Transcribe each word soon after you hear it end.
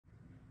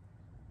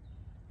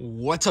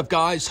What's up,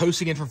 guys?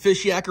 Host again from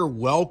Fishyaker.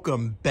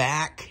 Welcome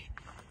back.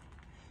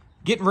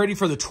 Getting ready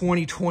for the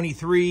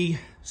 2023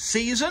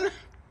 season.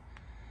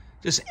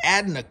 Just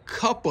adding a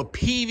couple of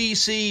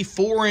PVC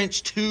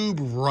 4-inch tube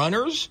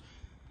runners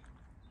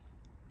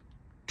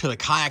to the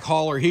kayak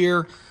hauler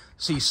here.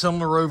 See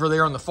similar over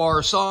there on the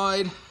far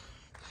side.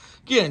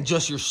 Again,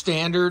 just your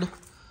standard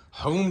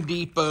Home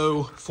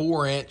Depot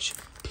 4-inch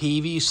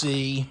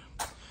PVC.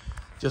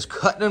 Just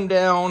cutting them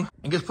down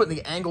and just putting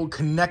the angled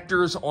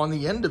connectors on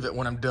the end of it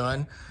when I'm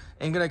done.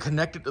 And gonna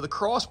connect it to the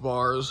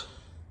crossbars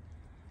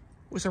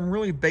with some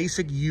really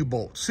basic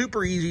U-bolts.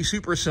 Super easy,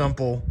 super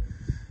simple,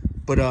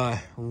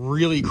 but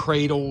really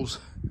cradles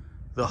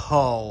the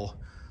hull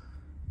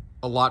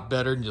a lot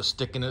better than just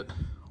sticking it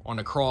on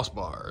the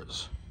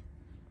crossbars.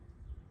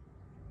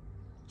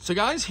 So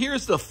guys,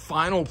 here's the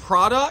final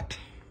product.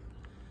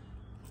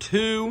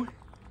 Two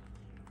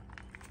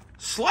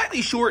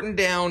slightly shortened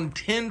down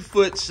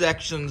 10-foot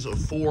sections of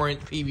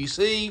 4-inch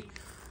PVC,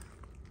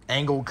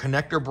 angled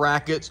connector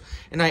brackets,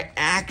 and I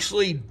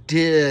actually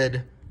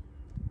did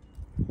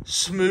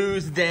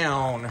smooth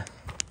down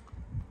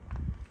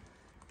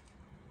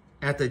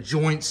at the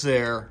joints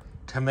there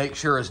to make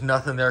sure there's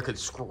nothing there could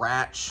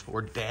scratch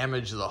or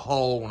damage the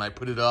hull when I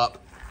put it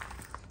up.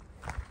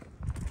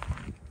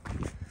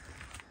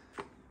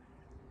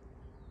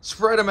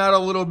 Spread them out a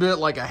little bit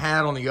like I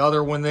had on the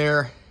other one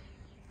there.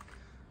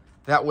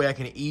 That way I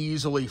can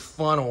easily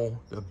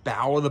funnel the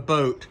bow of the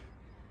boat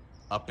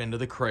up into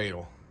the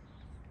cradle.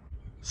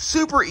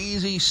 Super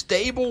easy,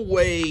 stable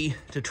way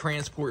to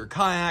transport your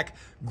kayak.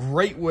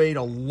 Great way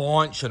to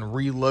launch and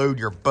reload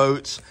your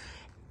boats.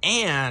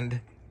 And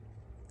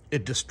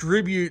it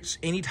distributes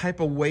any type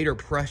of weight or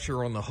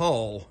pressure on the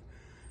hull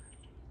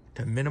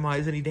to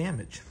minimize any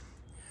damage.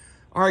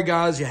 All right,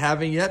 guys, if you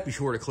haven't yet, be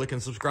sure to click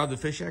and subscribe to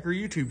the Fishyaker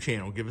YouTube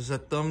channel. Give us a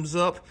thumbs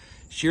up.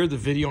 Share the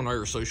video on all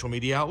your social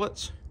media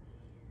outlets.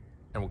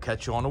 And we'll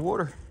catch you on the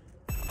water.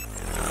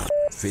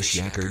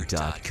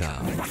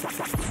 Fishyaker.com,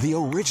 the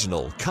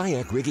original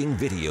kayak rigging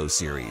video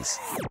series.